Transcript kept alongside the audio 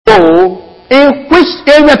in which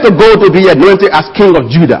area to go to be anointed as king of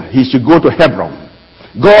Judah. He should go to Hebron.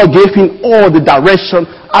 God gave him all the direction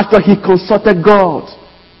after he consulted God.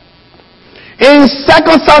 In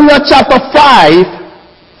 2 Samuel chapter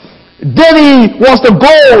 5, David was to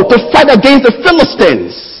go to fight against the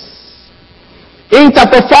Philistines. In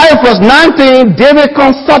chapter 5 verse 19, David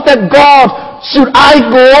consulted God. Should I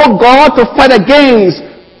go, God, to fight against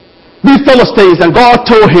the Philistines? And God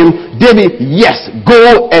told him, David, yes,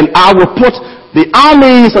 go, and I will put the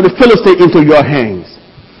armies of the Philistines into your hands.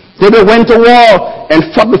 David went to war and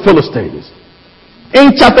fought the Philistines.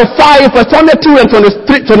 In chapter 5, verse 22 and 24,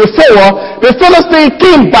 the Philistines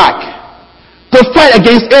came back to fight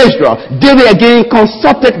against Israel. David again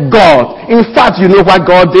consulted God. In fact, you know what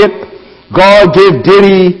God did? God gave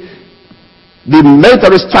David the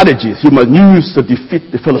military strategies he must use to defeat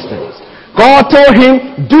the Philistines. God told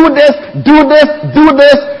him, do this,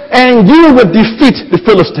 and you will defeat the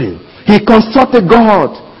Philistines. He consulted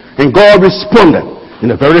God, and God responded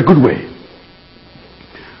in a very good way.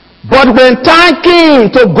 But when time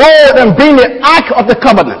came to go and bring the Ark of the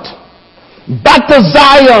Covenant back to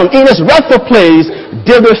Zion in its rightful place,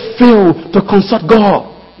 David failed to consult God.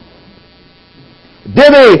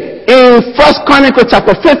 David, in 1 Chronicles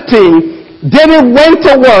chapter 15, David went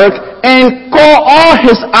to work and called all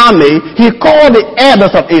his army. He called the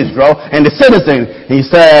elders of Israel and the citizens. He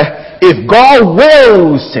said, if God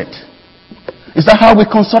wills it, is that how we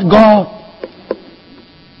consult God?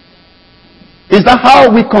 Is that how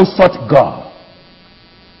we consult God?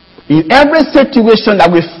 In every situation that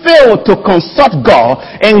we fail to consult God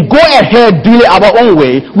and go ahead doing it our own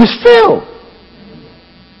way, we fail.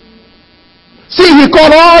 See, he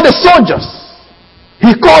called all the soldiers.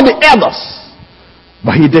 He called the elders.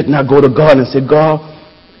 But he did not go to God and say, God,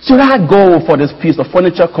 should I go for this piece of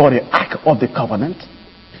furniture called the Ark of the Covenant?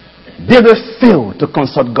 David failed to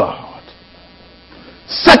consult God.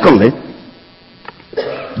 Secondly,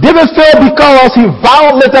 David failed because he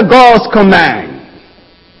violated God's command.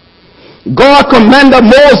 God commanded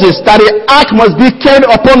Moses that the ark must be carried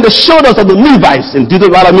upon the shoulders of the Levites in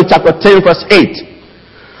Deuteronomy chapter 10 verse 8.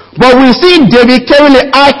 But we see David carrying the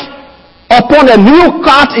ark upon a new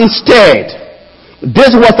cart instead.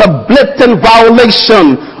 This was a blatant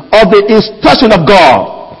violation of the instruction of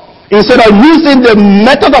God. Instead of using the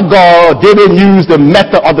method of God, David used the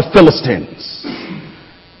method of the Philistines.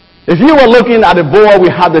 If you were looking at the board,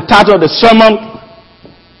 we have the title of the sermon,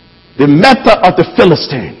 The Method of the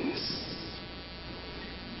Philistines.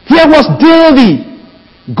 Here was David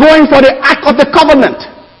going for the Ark of the Covenant,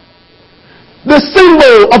 the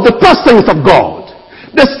symbol of the presence of God,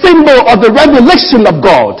 the symbol of the revelation of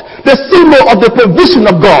God, the symbol of the provision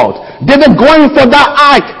of God. David going for that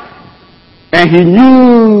ark, and he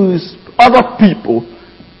used other people,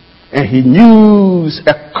 and he used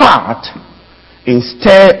a cart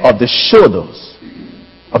instead of the shoulders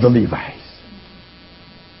of the Levites.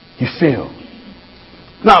 He failed.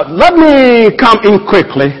 Now, let me come in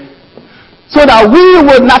quickly so that we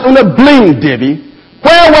would not only blame David.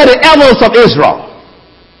 Where were the elders of Israel?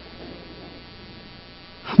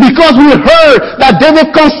 Because we heard that David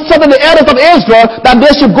consulted the elders of Israel that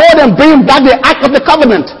they should go and bring back the Ark of the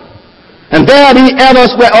Covenant. And there the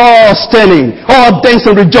elders were all standing, all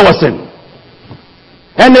dancing, rejoicing.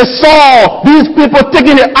 And they saw these people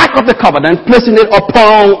taking the Ark of the Covenant, placing it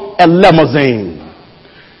upon a limousine.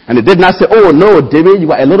 And they did not say, oh no, David,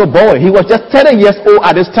 you are a little boy. He was just 30 years old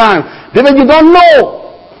at this time. David, you don't know.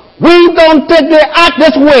 We don't take the ark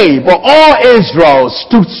this way. But all Israel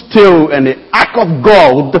stood still, and the ark of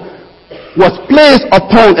God was placed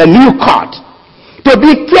upon a new cart to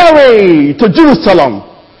be carried to Jerusalem.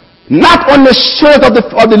 Not on the shoulders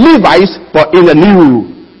of the Levites, but in a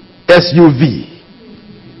new SUV.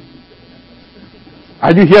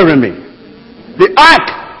 Are you hearing me? The ark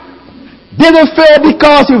didn't fail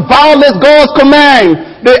because he violates God's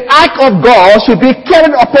command. The ark of God should be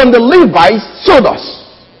carried upon the Levites' shoulders.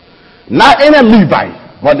 Not any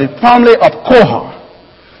Levite, but the family of Korah.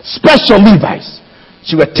 Special Levites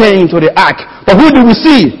should attain to the ark. But who do we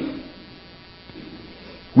see?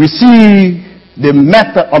 We see the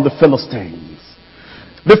method of the Philistines.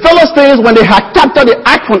 The Philistines, when they had captured the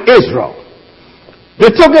ark from Israel, they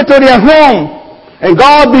took it to their home. And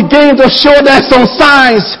God began to show them some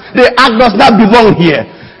signs. The ark does not belong here.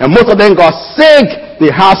 And most of them got sick.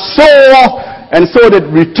 They had sore. And so they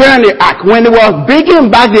returned the ark. When they were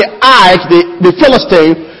bringing back the ark, the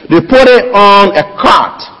Philistine, they put it on a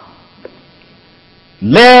cart,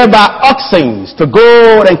 led by oxen, to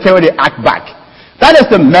go and carry the ark back. That is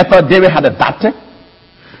the method David had adopted.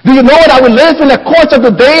 Do you know that we live in a culture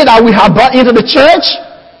today that we have brought into the church?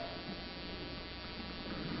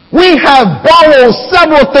 We have borrowed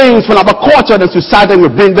several things from our culture and society and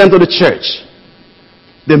we bring them to the church.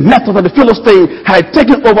 The method of the Philistine had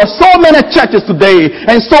taken over so many churches today,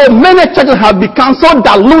 and so many churches have become so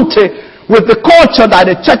diluted with the culture that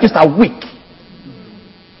the churches are weak.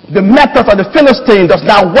 The method of the Philistine does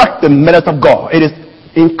not work the method of God. It is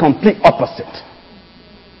in complete opposite.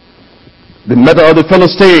 The method of the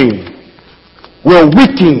Philistine will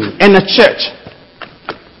weaken in the church.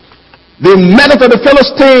 The method of the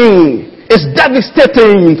Philistine is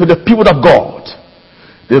devastating to the people of God.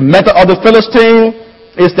 The method of the Philistine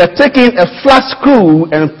is they're taking a flat screw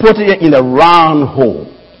and putting it in a round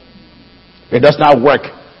hole. It does not work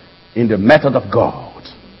in the method of God.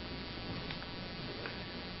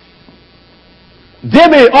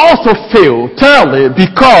 David also failed terribly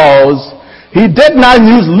because he did not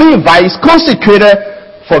use Levites consecrated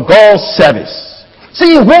for God's service.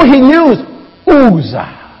 See, who he used?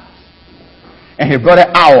 Uzzah. And he brought it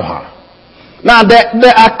Ahah. Now,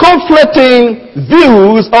 there are conflicting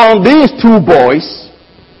views on these two boys.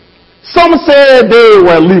 Some say they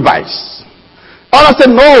were Levites. Others say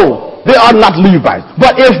no, they are not Levites.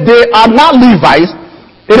 But if they are not Levites,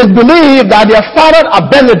 it is believed that their father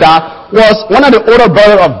Abinadab was one of the older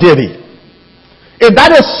brothers of David. If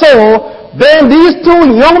that is so, then these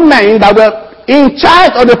two young men that were in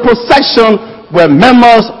charge of the procession were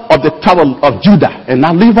members of the tribe of Judah and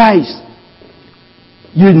not Levites.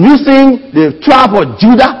 You're using the tribe of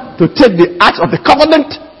Judah to take the ark of the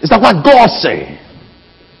covenant? Is that what God said?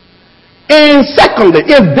 And secondly,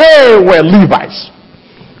 if they were Levites,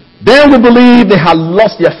 then we believe they had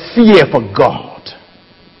lost their fear for God.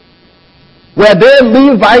 Were they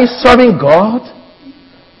Levites serving God?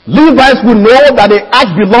 Levites would know that the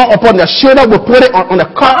ark belonged upon their shoulder, would put it on the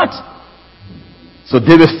cart. So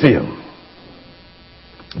David failed.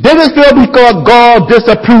 David failed because God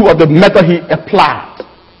disapproved of the method he applied.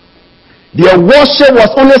 Their worship was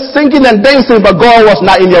only singing and dancing, but God was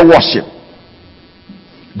not in their worship.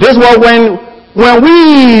 This was when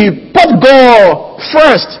we put God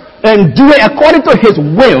first and do it according to His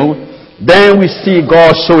will, then we see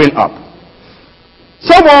God showing up.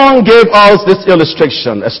 Someone gave us this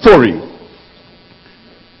illustration, a story.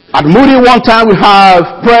 At Moody one time we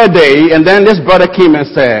have prayer day, and then this brother came and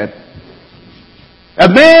said, a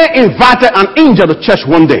man invited an angel to church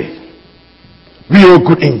one day. Real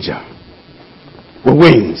good angel. With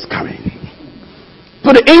wings coming.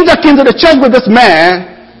 So the angel came to the church with this man,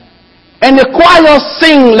 and the choir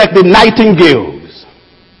sing like the nightingales.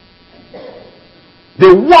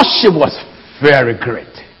 The worship was very great.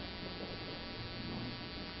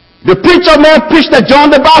 The preacher man preached at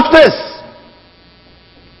John the Baptist.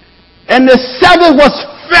 And the service was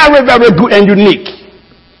very, very good and unique.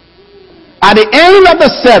 At the end of the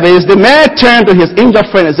service, the man turned to his angel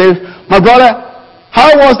friend and said, my brother,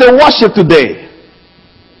 how was the worship today?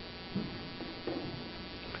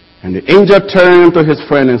 And the angel turned to his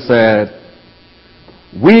friend and said,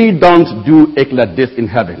 we don't do it like this in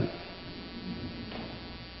heaven.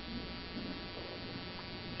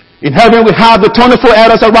 In heaven we have the 24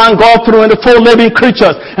 elders around God through and the 4 living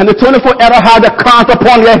creatures. And the 24 elders have the crowns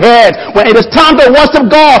upon their heads. When it is time to worship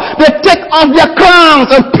God, they take off their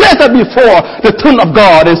crowns and place it before the throne of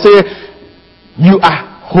God and say, you are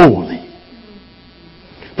holy.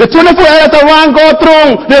 The 24 elders around God's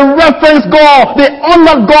throne, they reference God, they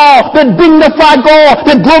honor God, they dignify God,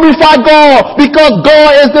 they glorify God, because God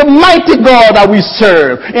is the mighty God that we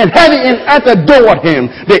serve. And heaven and earth adore Him.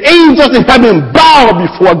 The angels in heaven bow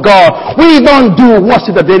before God. We don't do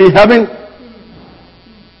worship that day in heaven.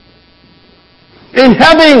 In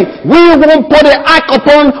heaven, we won't put the ark of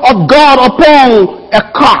God upon a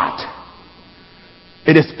cart.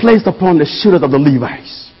 It is placed upon the shoulders of the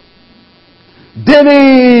Levites.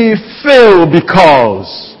 David failed because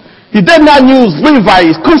he did not use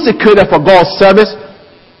Levites consecrated for God's service.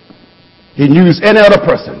 He used any other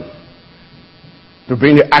person to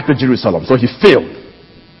bring the ark to Jerusalem. So he failed.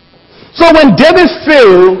 So when David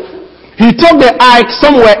failed, he took the ark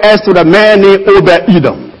somewhere else to the man named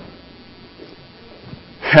Obed-Edom.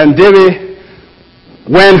 And David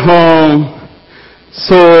went home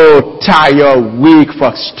so tired, weak,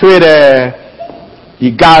 frustrated. He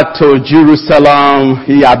got to Jerusalem.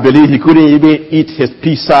 I believe he couldn't even eat his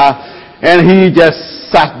pizza. And he just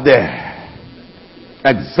sat there,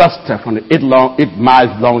 exhausted from the 8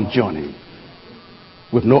 miles long journey,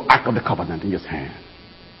 with no Ark of the Covenant in his hand.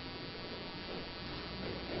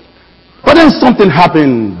 But then something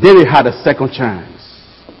happened. David had a second chance.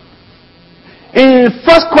 In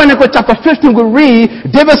 1 Chronicles chapter 15 we read,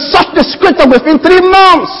 David searched the scripture within 3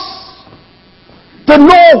 months to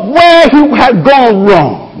know where he had gone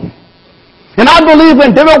wrong. And I believe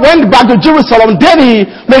when David went back to Jerusalem, David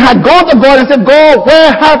had gone to God and said, God,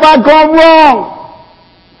 where have I gone wrong?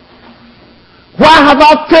 Why have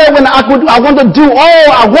I failed when I want to do all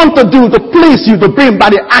I want to do to please you, to bring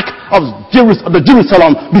back the ark of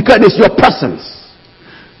Jerusalem, because it's your presence.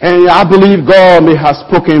 And I believe God may have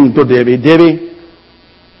spoken to David. David,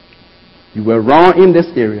 you were wrong in this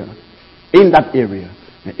area, in that area,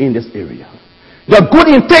 and in this area. Your good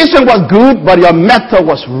intention was good, but your method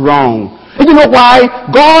was wrong. And you know why?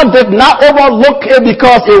 God did not overlook it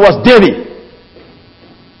because it was David.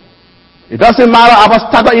 It doesn't matter I was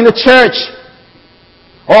started in the church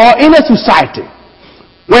or in a society.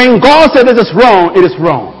 When God said it is wrong, it is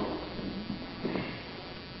wrong.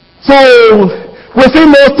 So,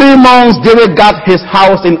 within those 3 months, David got his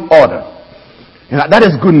house in order. And that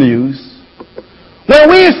is good news. When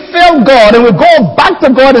we fail God and we go back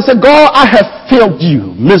to God and say, God, I have failed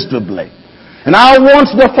you miserably, and I want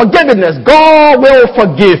the forgiveness, God will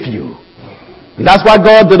forgive you. And that's what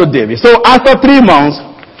God did to David. So after 3 months,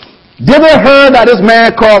 David heard that this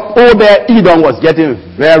man called Obed-Edom was getting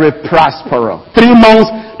very prosperous. 3 months,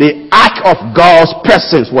 the ark of God's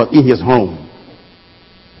presence was in his home.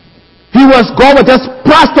 God was just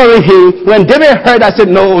prospering him. When David heard, I said,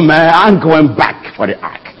 no man, I'm going back for the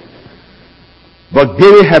ark. But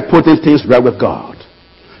David had put things right with God.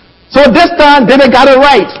 So this time, David got it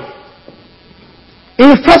right.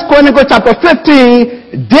 In 1 Chronicles chapter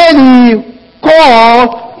 15, David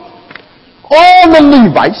called all the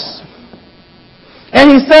Levites,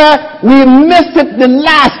 and he said, we missed it the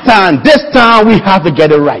last time. This time we have to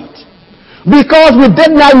get it right. Because we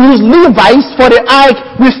did not use Levites for the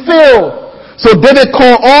ark, we failed. So David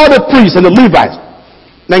called all the priests and the Levites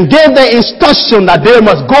and gave them instruction that they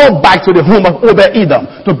must go back to the home of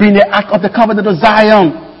Obed-Edom to bring the ark of the covenant of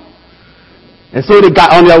Zion. And so they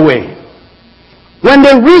got on their way. When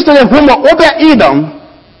they reached the home of Obed-Edom,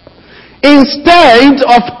 instead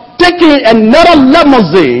of taking another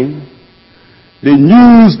limousine, they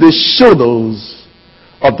used the shoulders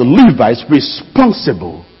of the Levites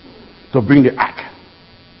responsible to bring the ark.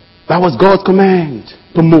 That was God's command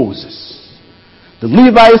to Moses. The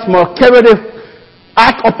Levites must carry the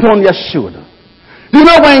ark upon their shoulder. You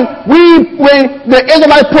know, when the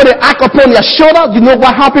Israelites put the ark upon their shoulder, you know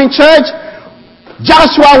what happened, church?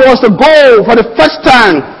 Joshua was to go for the first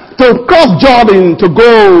time to cross Jordan to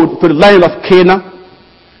go to the land of Canaan.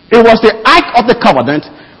 It was the ark of the covenant.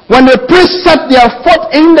 When the priests set their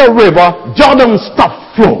foot in the river, Jordan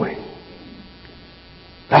stopped flowing.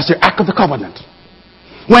 That's the ark of the covenant.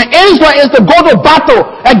 When Israel is to go to battle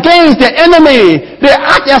against the enemy, the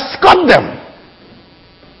ark escorts them.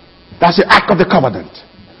 That's the ark of the covenant.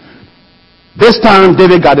 This time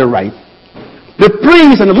David got it right. The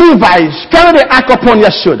priests and the Levites carried the ark upon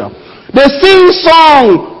their shoulder. The sing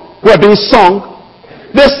song were being sung.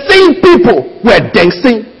 The sing people were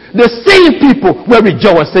dancing. The sing people were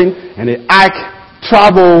rejoicing. And the ark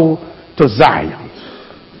traveled to Zion.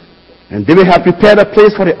 And David had prepared a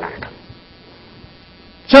place for the ark.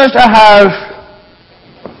 Church,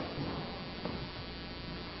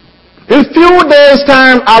 in a few days'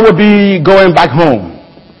 time, I will be going back home.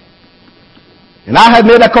 And I had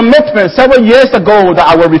made a commitment several years ago that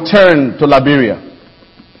I will return to Liberia.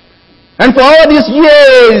 And for all these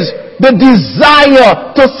years, the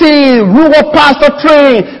desire to see rural pastor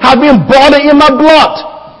train have been boiling in my blood.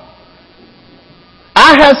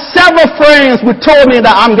 I have several friends who told me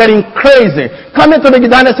that I'm getting crazy, coming to the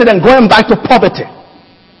United States and going back to poverty.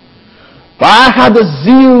 But I have the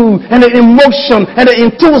zeal and the emotion and the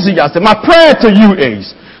enthusiasm. My prayer to you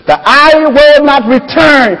is that I will not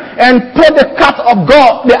return and put the cart of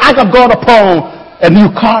God, the ark of God upon a new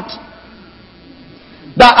cart.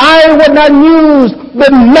 That I will not use the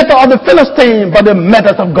method of the Philistine, but the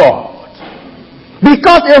method of God.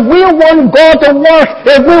 Because if we want God to work,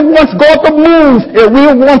 if we want God to move, if we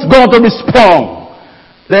want God to respond,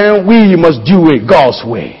 then we must do it God's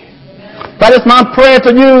way. That is my prayer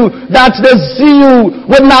to you, that the zeal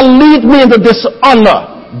will not lead me to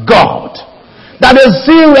dishonor God. That the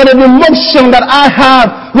zeal and the emotion that I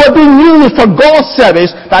have will be used for God's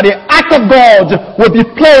service, that the ark of God will be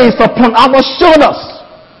placed upon our shoulders.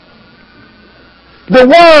 The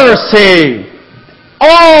word says,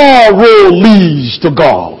 all road leads to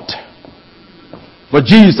God. But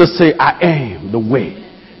Jesus said, I am the way,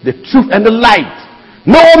 the truth, and the light.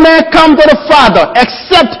 No man comes to the Father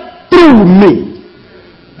except through me.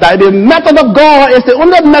 That the method of God is the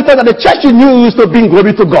only method that the church should use to bring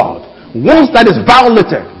glory to God. Once that is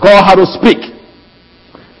violated, God has to speak.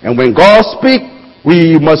 And when God speaks,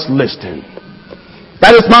 we must listen.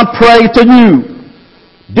 That is my prayer to you.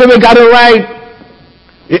 David got it right.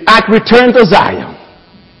 The ark returned to Zion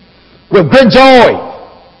with great joy.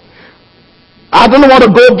 I don't want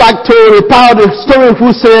to go back to the part of the story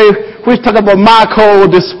which talk about Michal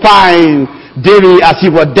despising David as he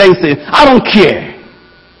was dancing. I don't care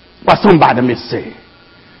what somebody may say.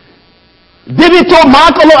 David told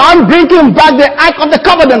Michal, I'm bringing back the ark of the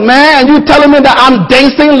covenant, man, and you telling me that I'm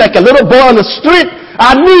dancing like a little boy on the street?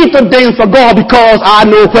 I need to dance for God because I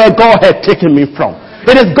know where God had taken me from.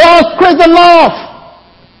 It is God's grace and love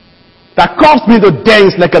that caused me to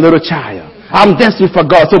dance like a little child. I'm dancing for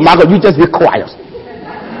God, so Michal, you just be quiet.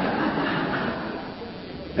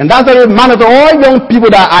 And that's a reminder to all young people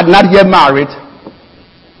that are not yet married.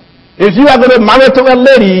 If you are going to marry to a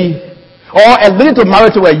lady, or a lady to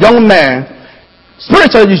marry to a young man,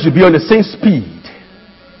 spiritually you should be on the same speed.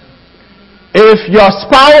 If your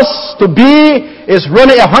spouse to be is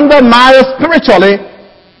running 100 miles spiritually,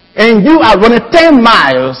 and you are running 10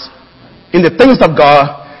 miles in the things of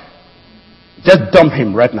God, just dump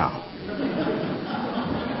him right now.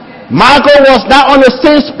 Michal was not on the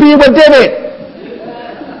same speed with David.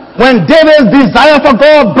 When David's desire for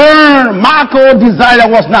God burned, Michal's desire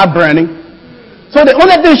was not burning. So the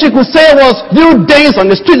only thing she could say was, you dance on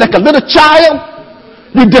the street like a little child.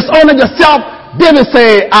 You dishonor yourself. David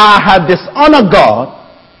said, I have dishonored God.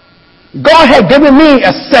 God had given me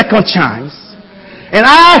a second chance. And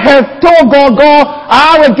I have told God,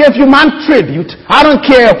 I will give you my tribute. I don't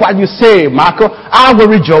care what you say, Michal. I will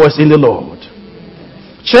rejoice in the Lord.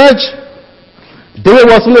 Church, David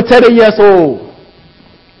was only 30 years old.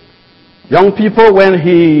 Young people, when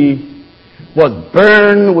he was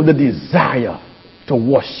burned with the desire to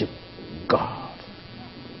worship God.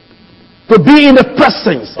 To be in the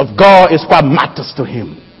presence of God is what matters to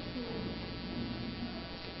him.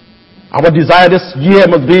 Our desire this year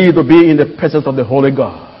must be to be in the presence of the Holy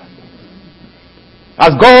God.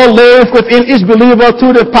 As God lives within each believer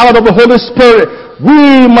through the power of the Holy Spirit,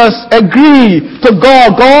 we must agree to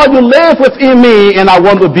God. God, you live within me and I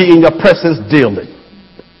want to be in your presence daily.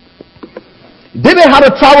 David had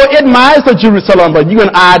to travel 8 miles to Jerusalem, but you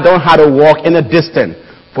and I don't have to walk in a distance,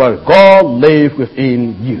 for God lives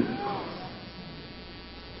within you.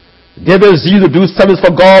 David's zeal to do service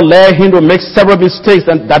for God led him to make several mistakes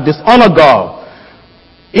that dishonor God.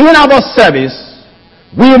 In our service,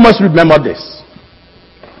 we must remember this.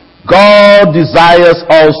 God desires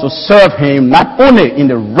us to serve him not only in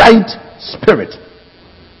the right spirit,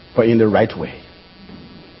 but in the right way.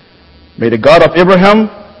 May the God of Abraham,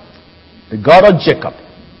 the God of Jacob,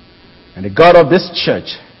 and the God of this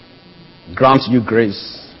church grant you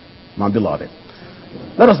grace, my beloved.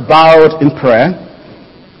 Let us bow out in prayer.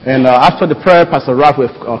 And after the prayer, Pastor Ralph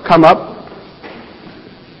will come up.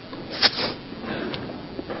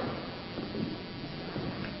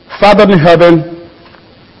 Father in heaven,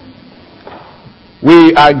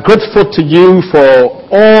 we are grateful to you for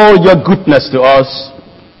all your goodness to us.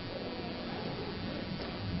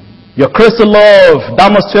 Your crazy love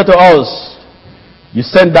demonstrated to us. You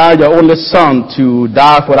sent down your only Son to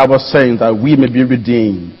die for our sins that we may be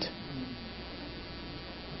redeemed.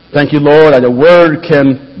 Thank you, Lord, that your word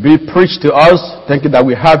can be preached to us. Thank you that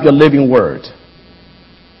we have your living word.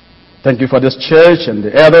 Thank you for this church and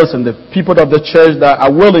the elders and the people of the church that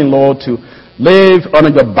are willing, Lord, to live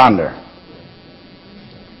under your banner.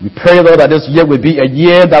 We pray, Lord, that this year will be a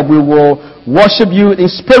year that we will worship you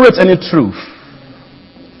in spirit and in truth.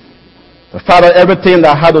 But Father, everything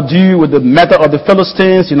that had to do with the matter of the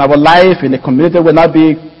Philistines in our life, in the community, will not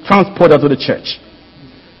be transported to the church.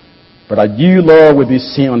 But that you, Lord, will be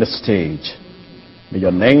seen on the stage. May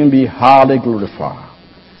your name be highly glorified.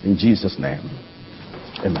 In Jesus' name.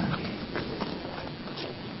 Amen.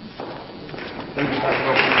 Thank you,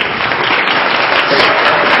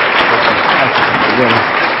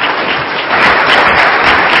 Pastor.